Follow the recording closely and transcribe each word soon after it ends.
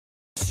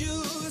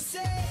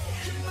say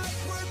you might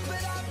work, but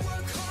I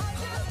work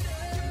harder.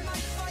 You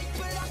might fight,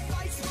 but I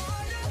fight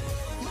smarter.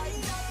 Might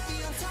not be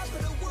on top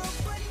of the world,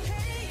 but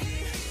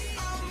hey,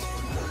 I'm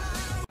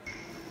around.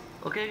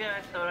 Okay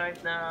guys, so right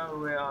now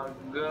we are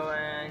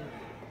going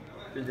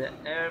to the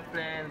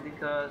airplane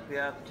because we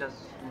have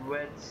just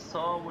waited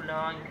so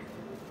long,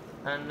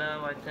 and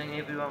now I think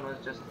everyone was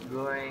just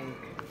going,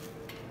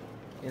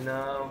 you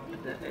know, to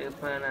the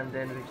airplane, and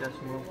then we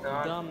just moved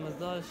on.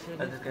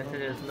 As you can see,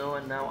 there's no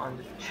one now on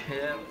the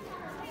chair.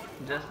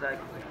 Just like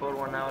before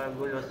 1 hour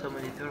ago there was so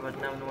many people, but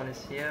now no one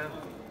is here.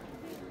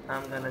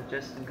 I'm gonna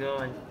just go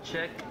and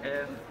check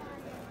if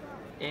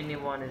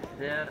anyone is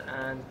there,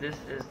 and this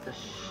is the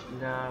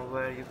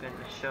where you can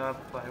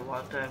shop, buy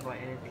water, buy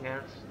anything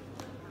else.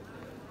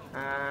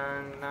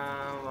 And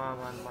now I'm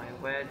on my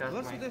way.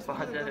 That's my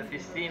father. If you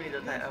see me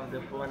that I have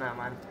the phone,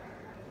 I'm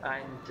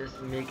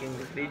just making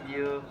the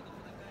video,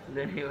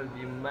 then he will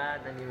be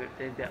mad and he will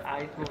take the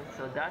iPhone.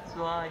 So that's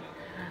why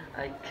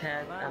I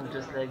can't. I'm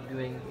just like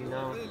doing, you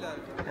know,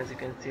 as you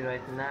can see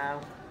right now,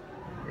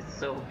 it's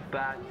so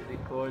bad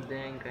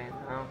recording right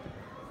now.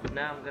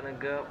 Now I'm gonna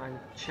go and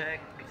check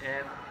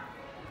if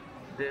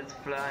this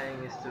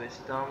flying is to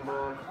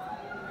Istanbul,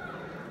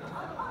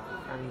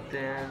 and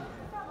then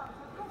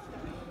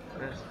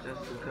let's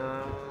just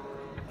go.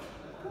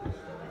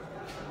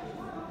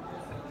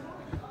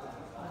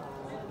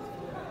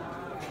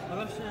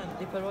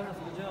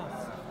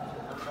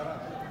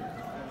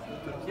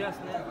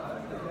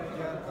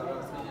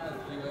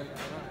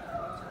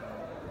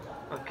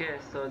 Okay,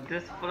 so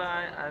this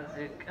fly, as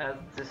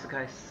this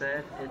guy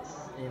said, it's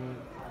in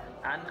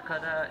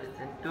Ankara, it's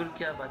in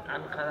Turkey, but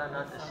Ankara,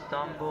 not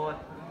Istanbul.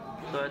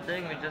 So I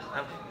think we just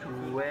have to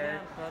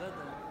wait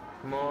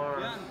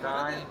more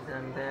time,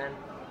 and then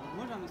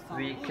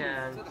we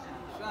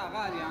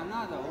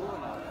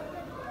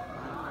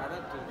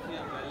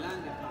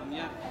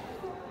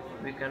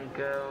can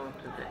go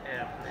to the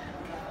airplane.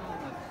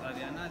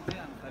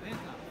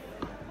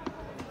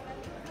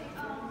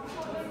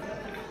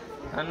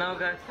 And now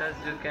guys, as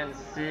you can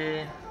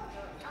see,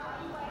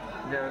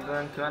 they're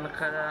going to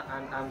Ankara,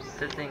 and I'm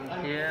sitting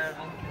here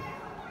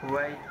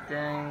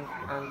waiting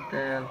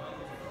until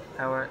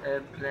our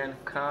airplane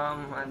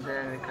come, and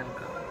then we can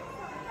go.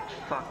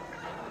 Fuck.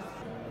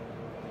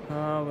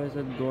 How is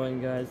it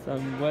going, guys?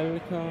 And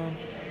welcome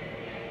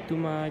to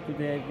my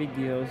today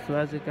video. So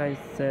as you guys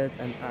said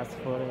and asked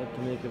for it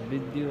to make a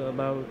video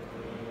about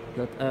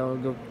that I will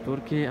go to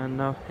Turkey, and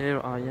now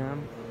here I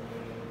am.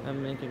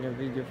 I'm making a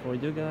video for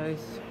you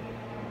guys.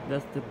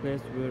 That's the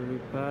place where we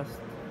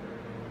passed.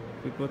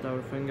 We put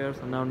our fingers,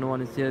 and now no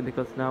one is here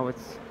because now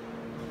it's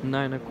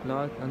 9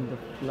 o'clock and the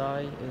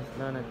fly is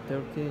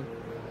 9:30.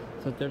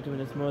 So 30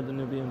 minutes more, then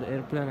we'll be on the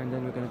airplane, and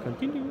then we're gonna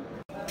continue.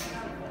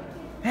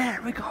 Here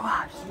we go,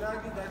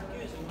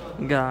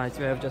 guys.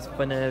 We have just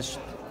finished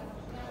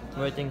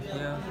waiting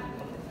here,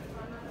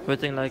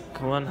 waiting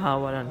like 1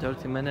 hour and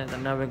 30 minutes,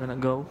 and now we're gonna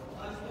go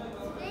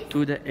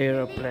to the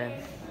airplane.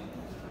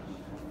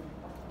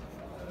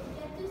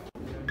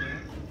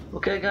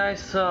 Okay guys,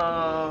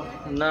 so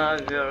now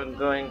we are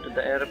going to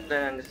the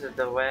airplane, and this is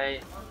the way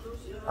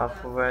of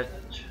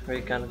which we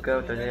can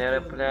go to the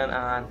airplane.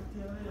 And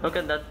look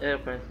at that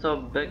airplane, it's so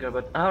bigger,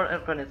 but our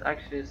airplane is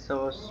actually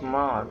so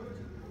small.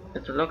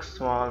 It looks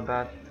small,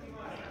 but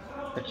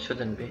it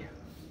shouldn't be.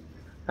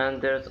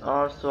 And there's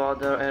also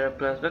other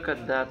airplanes. Look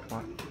at that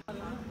one,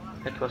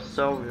 it was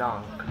so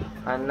long.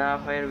 And now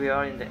here we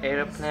are in the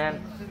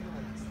airplane,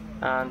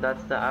 and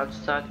that's the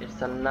outside.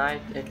 It's a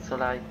night, it's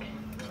like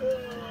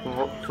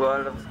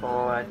 12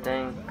 or I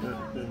think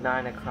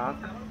 9 o'clock.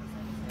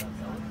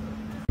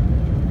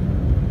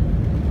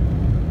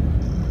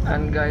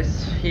 And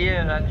guys,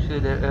 here actually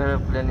the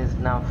airplane is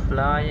now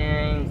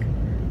flying.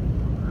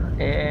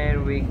 Here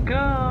we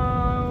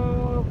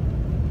go.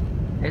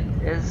 It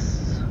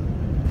is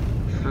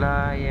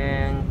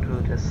flying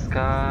to the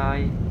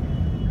sky,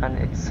 and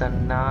it's a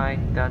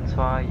night, that's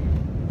why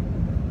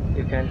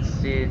you can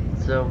see it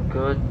so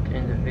good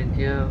in the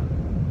video.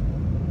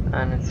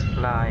 And it's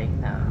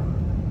flying now.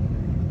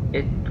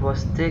 It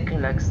was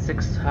taking like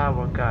 6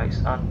 hours,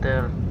 guys,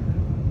 until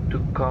to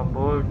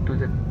Kabul to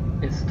the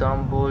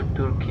Istanbul,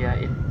 Turkey.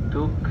 It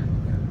took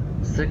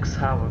 6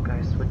 hours,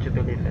 guys. Would you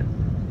believe it?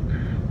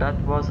 That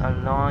was a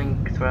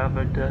long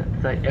travel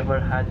that I ever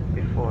had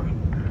before.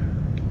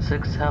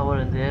 6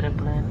 hours in the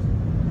airplane.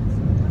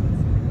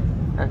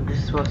 And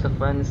this was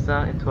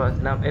Afghanistan. It was,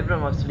 now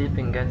everyone was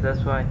sleeping, guys.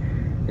 That's why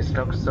it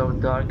looks so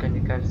dark and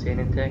you can't see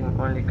anything.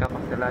 Only a couple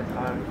of the lights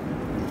are.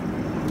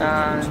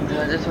 And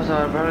this was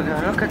our burger.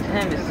 Look at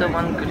him, he's so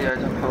hungry. I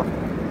don't know.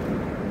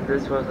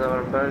 This was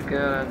our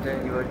burger, and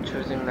then you were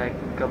choosing like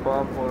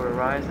kebab or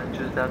rice. I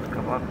choose that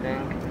kebab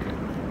thing.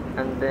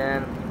 And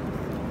then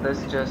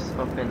let's just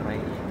open my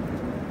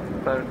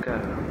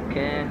burger,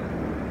 okay?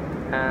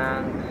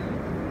 And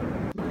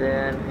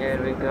then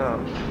here we go.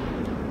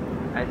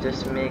 I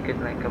just make it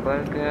like a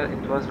burger.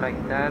 It was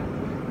like that,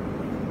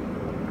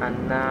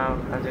 and now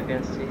as you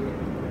can see,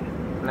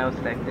 now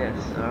it's like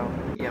this. So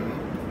yummy.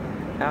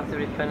 After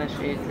we finish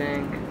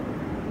eating,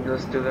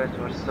 Those two guys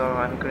were so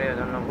angry. I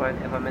don't know why they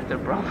have a mental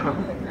problem.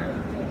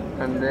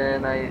 And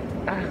then I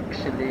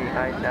actually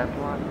hide that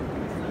one.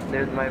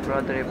 There's my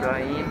brother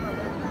Ibrahim.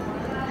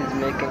 He's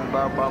making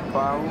bow bow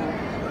bow.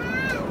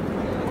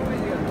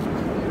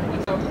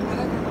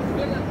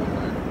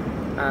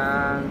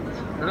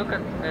 And look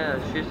at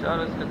her. She's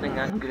always getting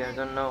angry. I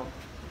don't know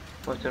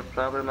what's her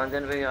problem. And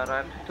then we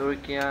arrived to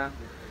Turkey.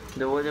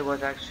 The weather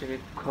was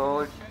actually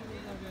cold,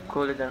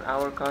 colder than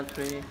our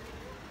country,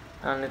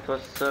 and it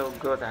was so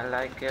good. I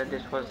like it.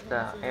 This was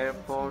the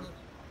airport,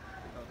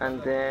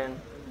 and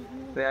then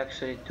we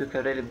actually took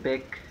a really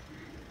big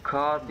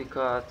car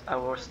because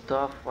our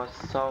stuff was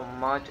so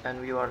much,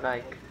 and we were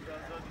like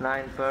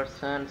 9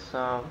 persons,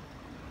 so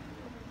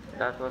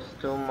that was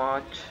too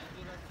much.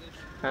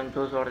 And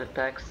those were the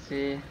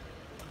taxi.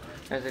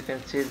 As you can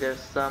see, there's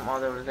some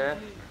other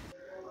left.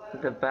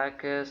 The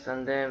back is,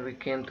 and then we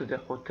came to the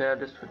hotel.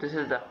 This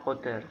is the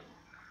hotel,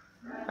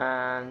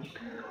 and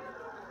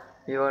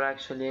we were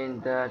actually in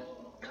the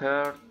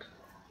third,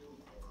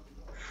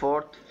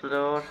 fourth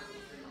floor,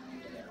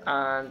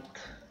 and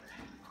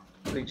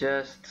we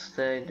just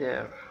stayed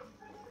there,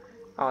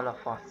 all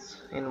of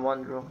us, in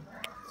one room.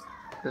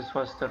 This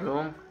was the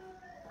room,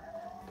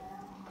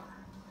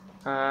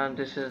 and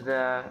this is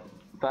the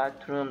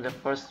bathroom, the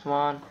first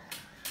one,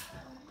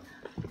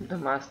 the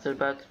master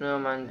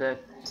bathroom, and the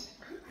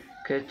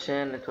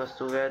kitchen. It was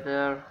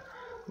together.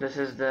 This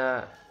is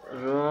the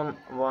room,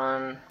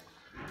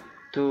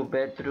 2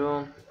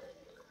 bedroom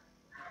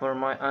for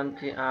my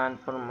auntie and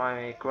for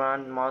my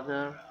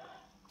grandfather.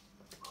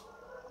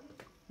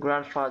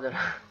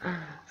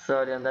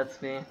 Sorry, and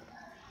that's me.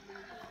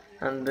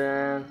 And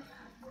then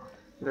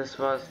this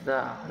was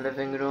the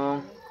living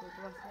room,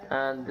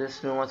 and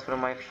this room was for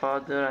my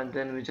father. And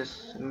then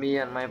me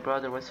and my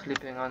brother were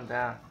sleeping on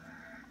the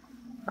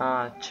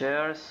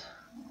chairs,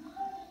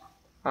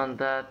 on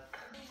that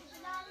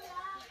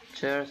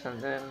chairs.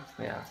 And then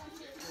yeah,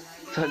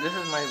 so this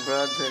is my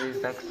brother.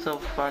 He's like so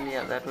funny,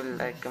 and I really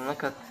like him.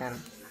 Look at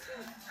him.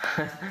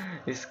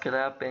 He's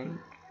clapping.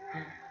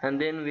 And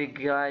then me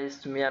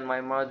and my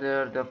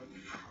mother, the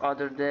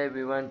other day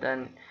we went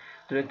and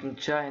drinking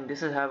chai, and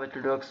this is how it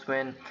looks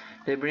when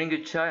they bring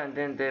you chai and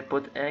then they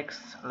put eggs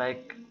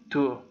like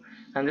 2.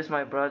 And this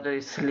my brother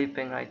is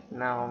sleeping right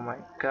now. Oh my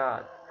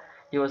god,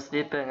 he was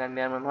sleeping, and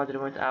me and my mother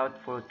went out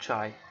for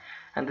chai.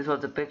 And this was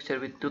the picture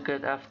we took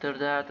it after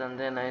that, and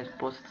then I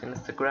posted on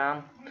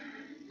Instagram.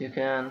 You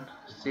can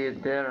see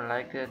it there and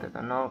like it, I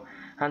don't know.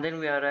 And then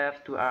we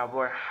arrived to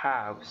our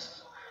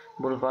house,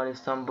 Boulevard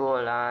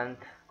Istanbul, and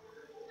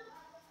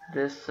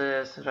this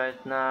is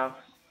right now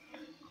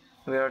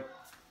we are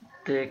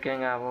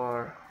taking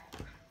our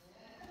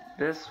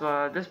this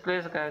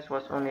place, guys,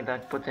 was only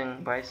like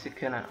putting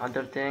bicycle and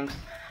other things.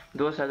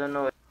 Those I don't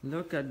know.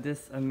 Look at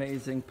this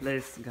amazing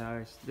place,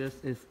 guys. This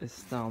is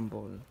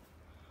Istanbul,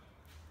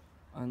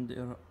 and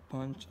there are a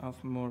bunch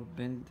of more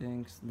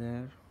buildings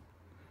there.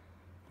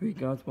 We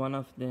got one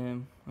of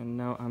them, and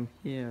now I'm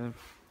here,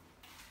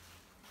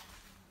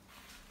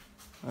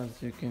 as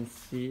you can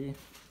see.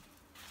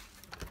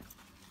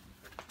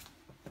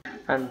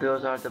 And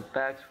those are the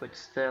bags which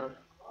still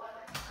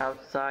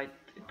outside.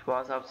 It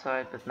was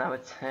outside, but now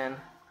it's in.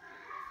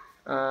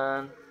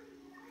 And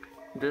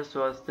this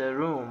was the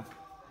room.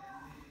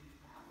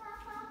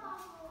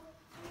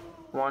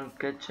 One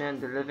kitchen.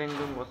 The living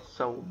room was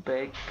so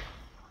big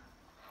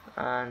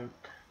and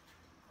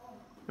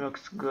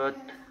looks good,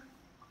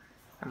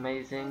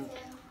 amazing.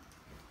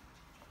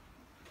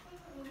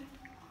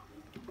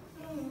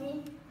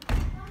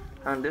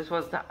 And this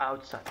was the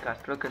outside, guys.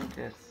 Look at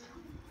this.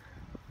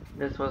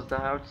 This was the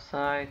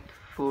outside,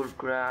 full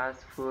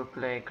grass, full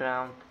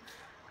playground.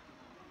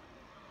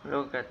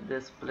 Look at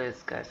this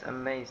place, guys.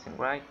 Amazing,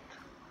 right?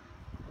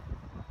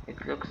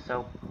 It looks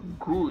so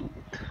good.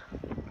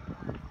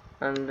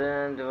 And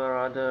then there were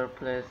other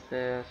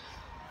places.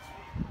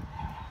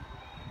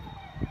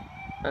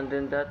 And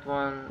then that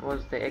one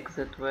was the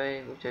exit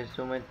way, which I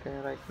zoom it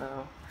there right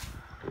now.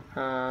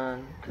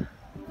 And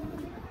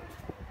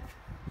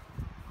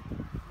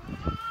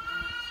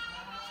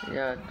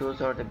yeah,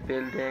 those are the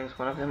buildings.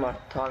 One of them are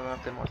tall, one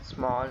of them are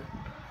small.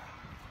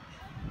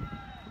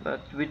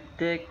 But we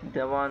take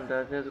the one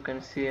that, as you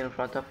can see in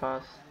front of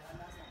us,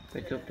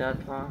 we took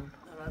that one.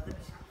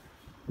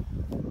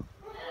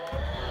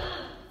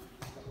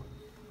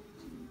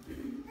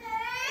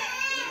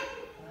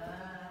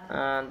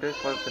 And this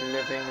was the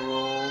living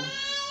room,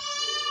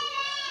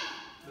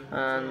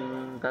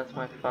 and that's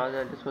my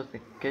father. This was the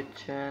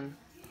kitchen.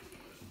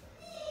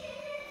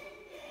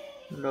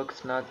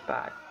 Looks not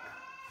bad,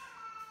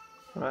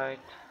 right?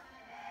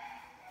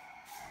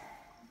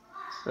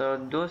 So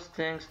those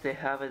things, they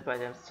have it by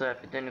themselves.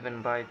 You didn't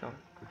even buy them,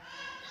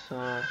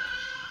 so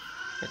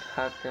it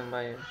had them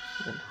by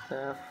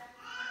themselves.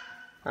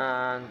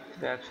 And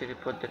we actually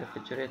put the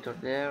refrigerator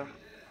there,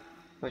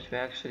 which we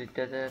actually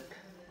did it.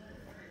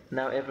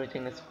 Now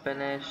everything is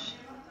finished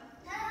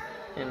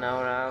in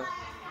our house.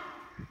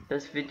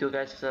 This video,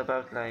 guys, is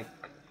about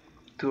like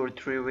 2 or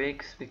 3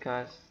 weeks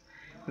because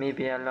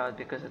maybe a lot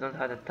because I don't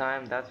have the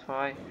time, that's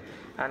why.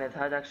 And it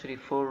had actually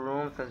 4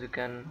 rooms, as you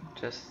can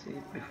just see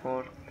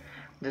before.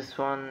 This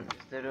one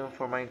is the room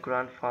for my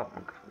grand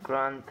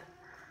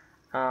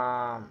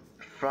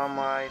from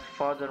my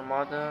father,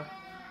 mother,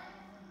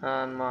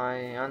 and my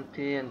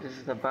auntie, and this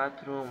is the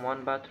bathroom,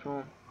 one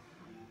bathroom,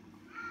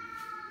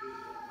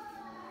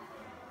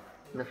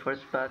 the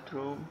first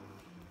bathroom.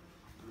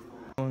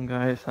 Hello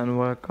guys, and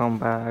welcome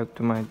back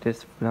to my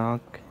this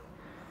vlog.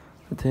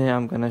 Today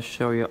I'm gonna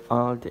show you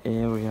all the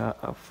area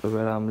of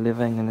where I'm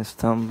living in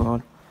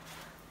Istanbul.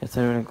 It's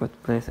a really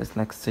good place. It's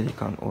like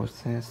Silicon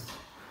Oasis,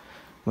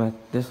 but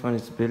this one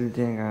is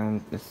building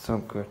and it's so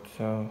good.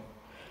 So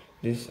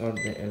these are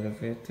the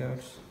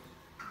elevators,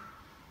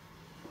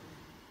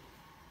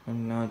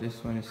 and now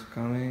this one is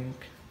coming.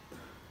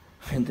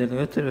 And the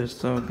elevator is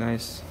so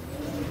nice.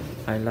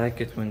 I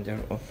like it when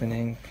they're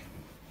opening.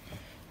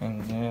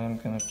 And then I'm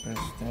gonna press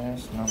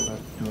this number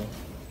 2.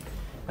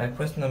 I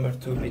press number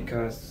 2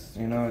 because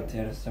you know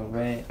there's a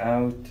way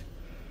out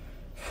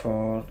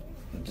for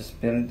this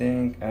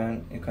building,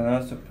 and you can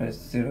also press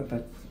 0,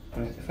 but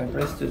if I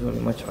press 2 it will be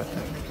much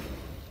better.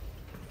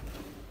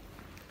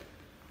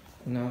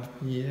 Now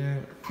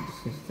here,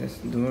 this is this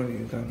door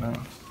you go now.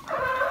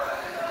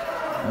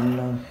 And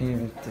now here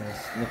it is,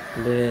 the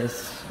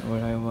place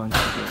where I want to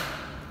go.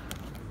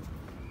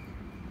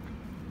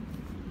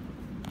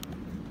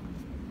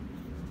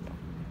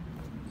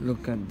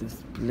 Look at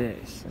this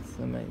place, it's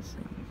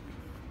amazing.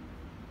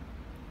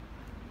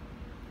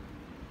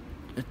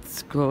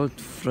 It's cold,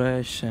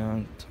 fresh,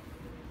 and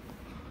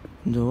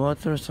the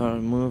waters are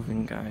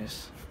moving,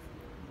 guys.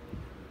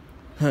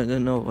 I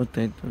don't know what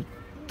they do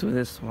to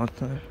this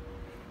water,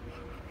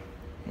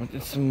 but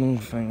it's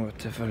moving,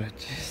 whatever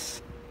it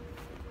is.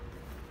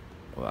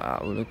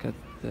 Wow, look at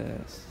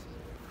this.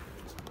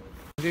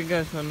 Okay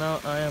guys, so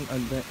now I am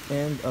at the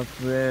end of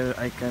where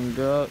I can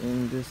go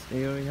in this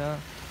area.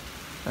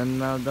 And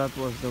now that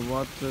was the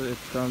water. It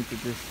comes to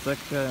this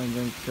second, and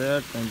then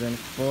third, and then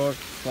fourth,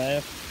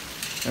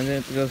 fifth, and then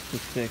it goes to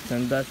 6.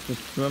 And that's the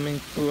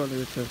swimming pool,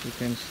 which as you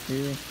can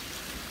see,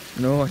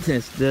 no one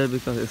is there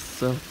because it's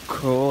so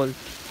cold.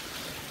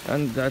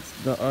 And that's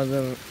the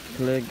other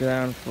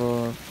playground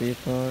for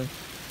people,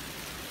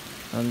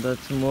 and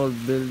that's more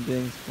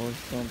buildings for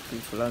some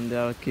people, and they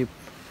are keep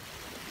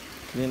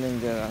cleaning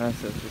their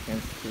asses, you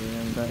can see.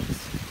 And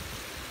that's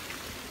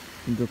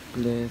the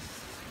place.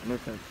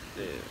 Look at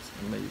this,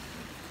 amazing.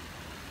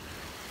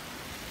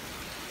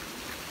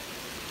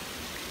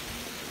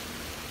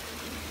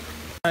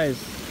 Guys,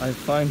 I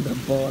found the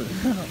ball.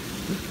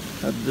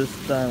 At this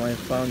time I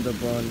found the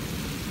ball.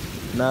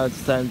 Now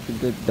it's time to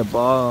get the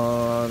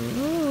ball.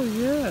 Oh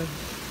yes.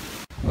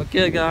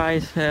 Okay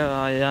guys, here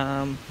I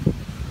am.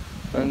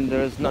 And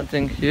there's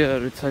nothing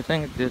here. I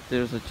think that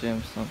there's a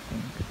gym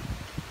something.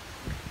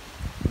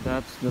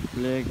 That's the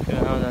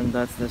playground, and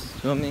that's the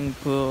swimming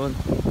pool.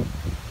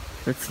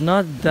 It's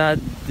not that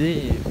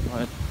deep,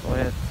 but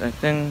wait, I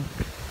think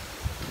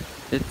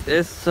it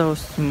is so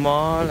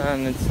small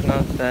and it's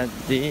not that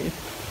deep,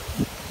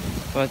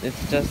 but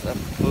it's just a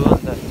pool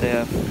that they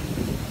have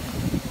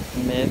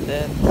made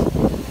it.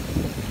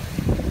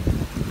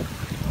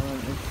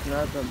 It's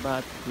not a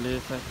bad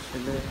place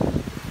actually.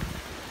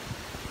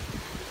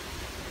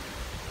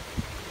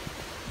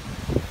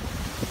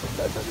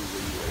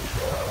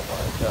 Oh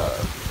my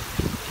god.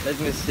 Let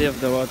me see if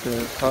the water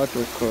is hot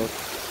or cold.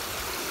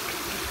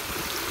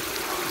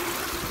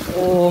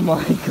 Oh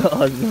my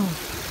god, no.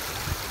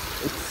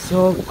 It's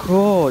so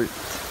cold.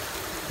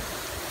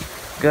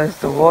 Guys,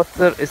 the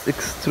water is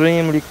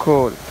extremely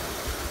cold.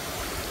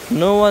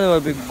 No one will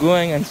be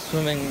going and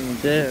swimming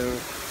there.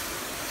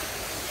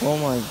 Oh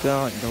my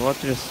god, the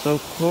water is so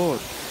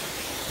cold.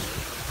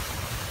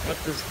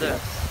 What is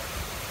this?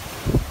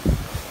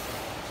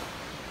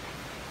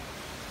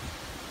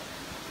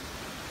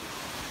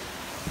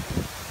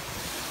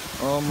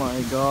 Oh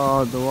my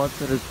god, the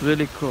water is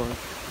really cold.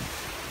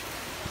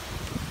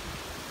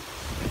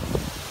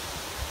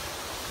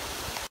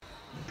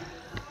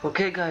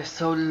 Okay guys,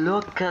 so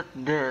look at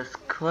this.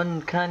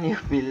 Can you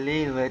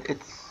believe it?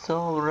 It's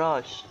so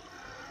rushed.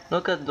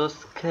 Look at those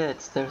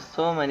kids. There's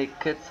so many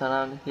kids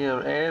around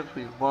here.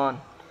 Everyone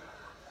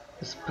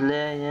is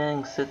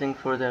playing, sitting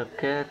for their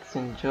kids,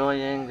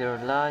 enjoying their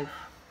life.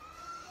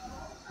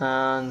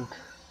 And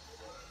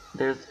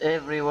there's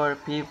everywhere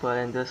people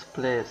in this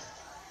place.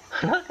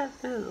 Look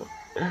at this.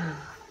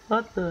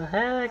 What the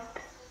heck?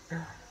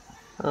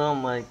 Oh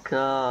my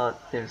god,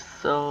 there's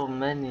so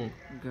many.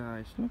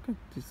 Guys, look at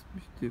this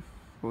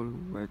beautiful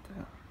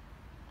weather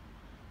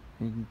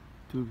in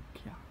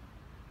Turkey.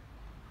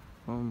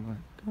 Oh my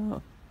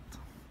god.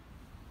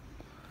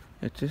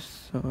 It is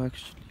so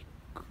actually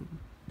good.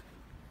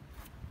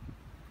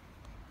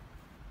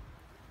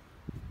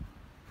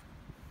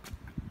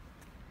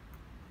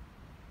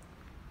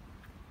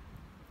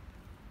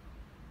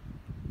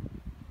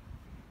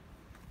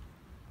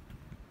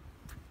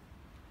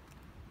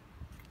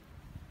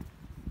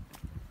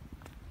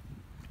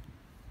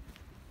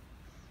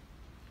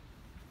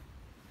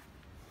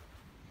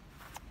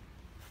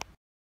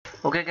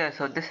 Okay guys,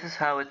 so this is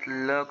how it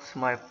looks,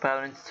 my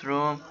parents'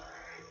 room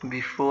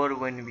before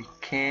when we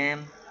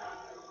came.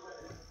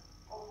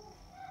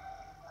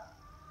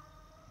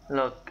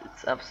 Look,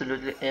 it's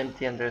absolutely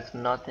empty and there's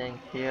nothing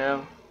here.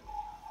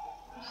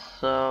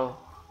 So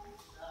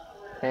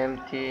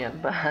empty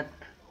and bad.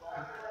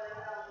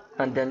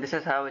 And then this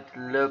is how it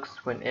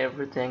looks when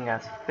everything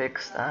is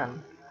fixed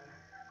and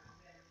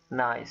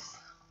nice.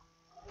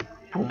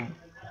 Boom.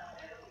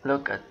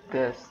 Look at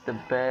this, the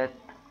bed,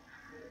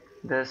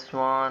 this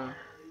one,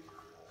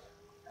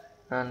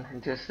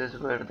 and this is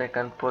where they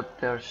can put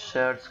their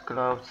shirts,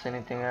 clothes,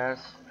 anything else.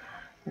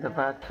 The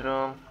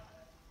bathroom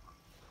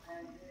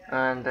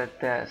and the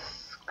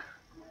desk.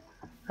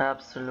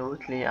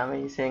 Absolutely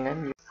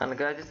amazing. And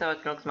guys, this is how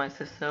it looks my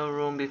sister's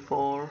room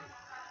before,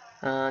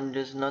 and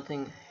there's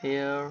nothing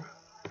here,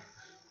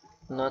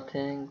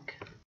 nothing.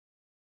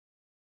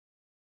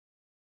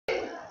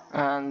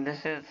 And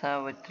this is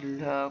how it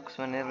looks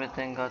when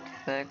everything got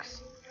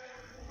fixed.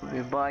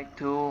 We buy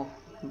two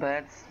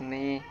beds,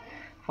 me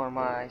for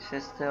my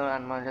sister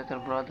and my little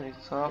brother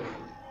itself.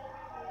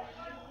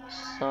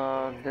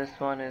 So this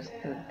one is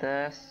the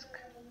desk,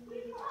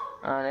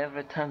 and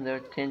every time they're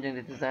changing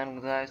the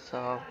design guys,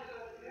 so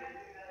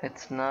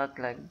it's not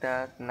like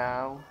that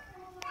now.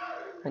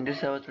 And this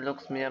is how it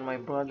looks me and my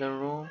brother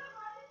room.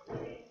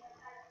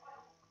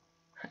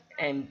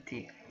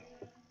 Empty,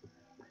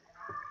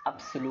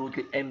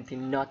 absolutely empty,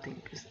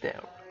 nothing is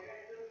there.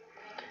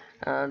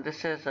 And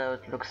this is how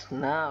it looks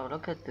now.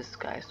 Look at this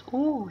guys.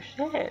 Oh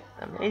shit,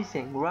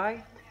 amazing,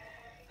 right?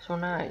 So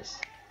nice.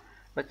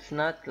 But it's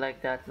not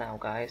like that now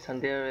guys. And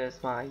there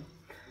is my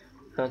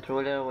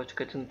controller which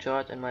getting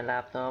charged and my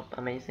laptop,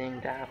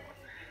 amazing that.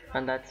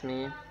 And that's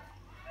me.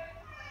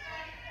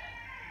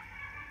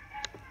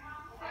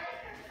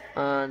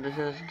 This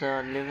is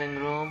the living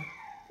room.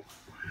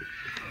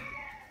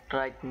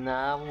 Right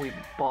now we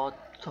bought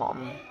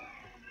some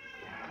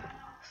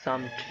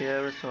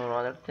chairs or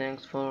other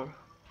things for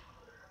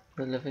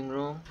the living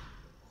room.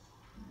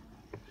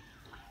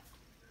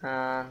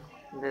 And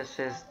this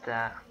is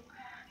the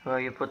where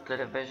you put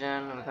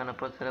television. We're gonna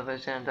put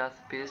television. That's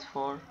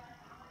peaceful.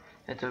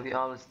 It will be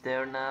always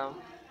there now.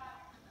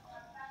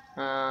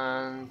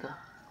 And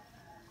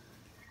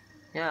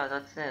yeah,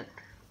 that's it.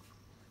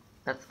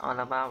 That's all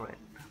about it.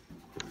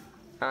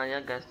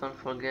 Yeah guys, don't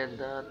forget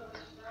that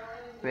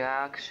we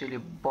actually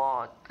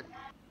bought.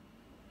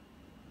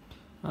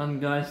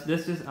 And guys,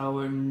 this is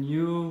our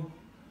new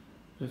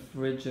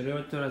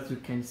refrigerator. As you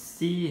can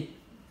see,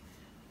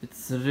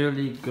 it's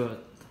really good.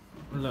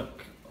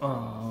 Look,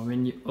 oh,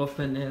 when you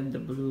open it, the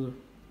blue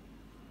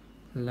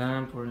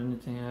lamp or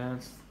anything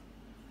else,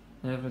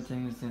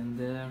 everything is in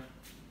there.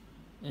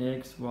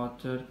 Eggs,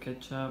 water,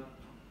 ketchup,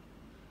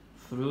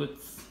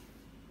 fruits.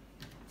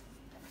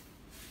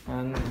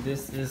 And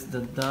this is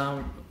the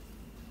down.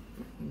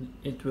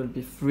 It will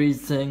be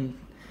freezing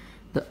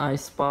the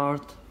ice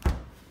part.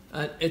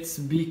 And it's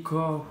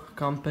Biko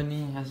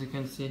company, as you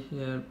can see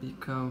here,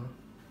 Biko.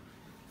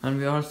 And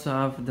we also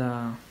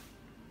have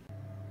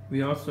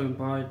we also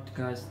bought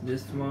guys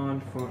this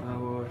one for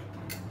our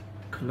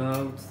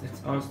clothes.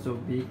 It's also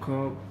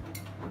Biko.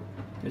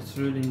 It's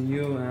really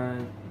new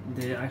and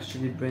they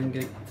actually bring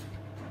it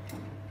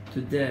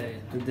today.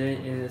 Today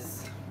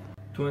is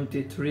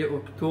 23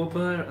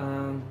 October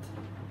and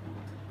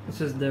this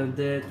is the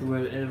date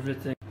where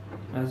everything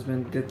has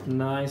been get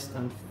nice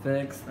and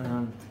fixed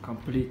and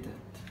completed.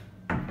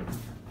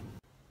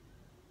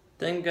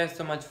 Thank you guys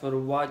so much for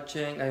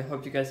watching. I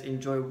hope you guys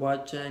enjoy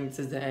watching. This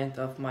is the end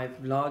of my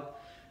vlog.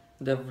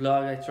 The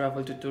vlog I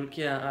traveled to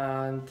Turkey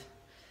and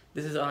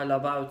this is all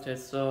about it.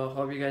 So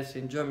hope you guys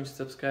enjoy. Me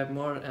subscribe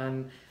more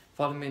and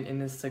follow me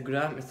in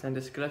Instagram. It's in the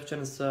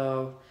description.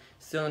 So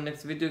see you on the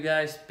next video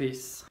guys.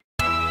 Peace.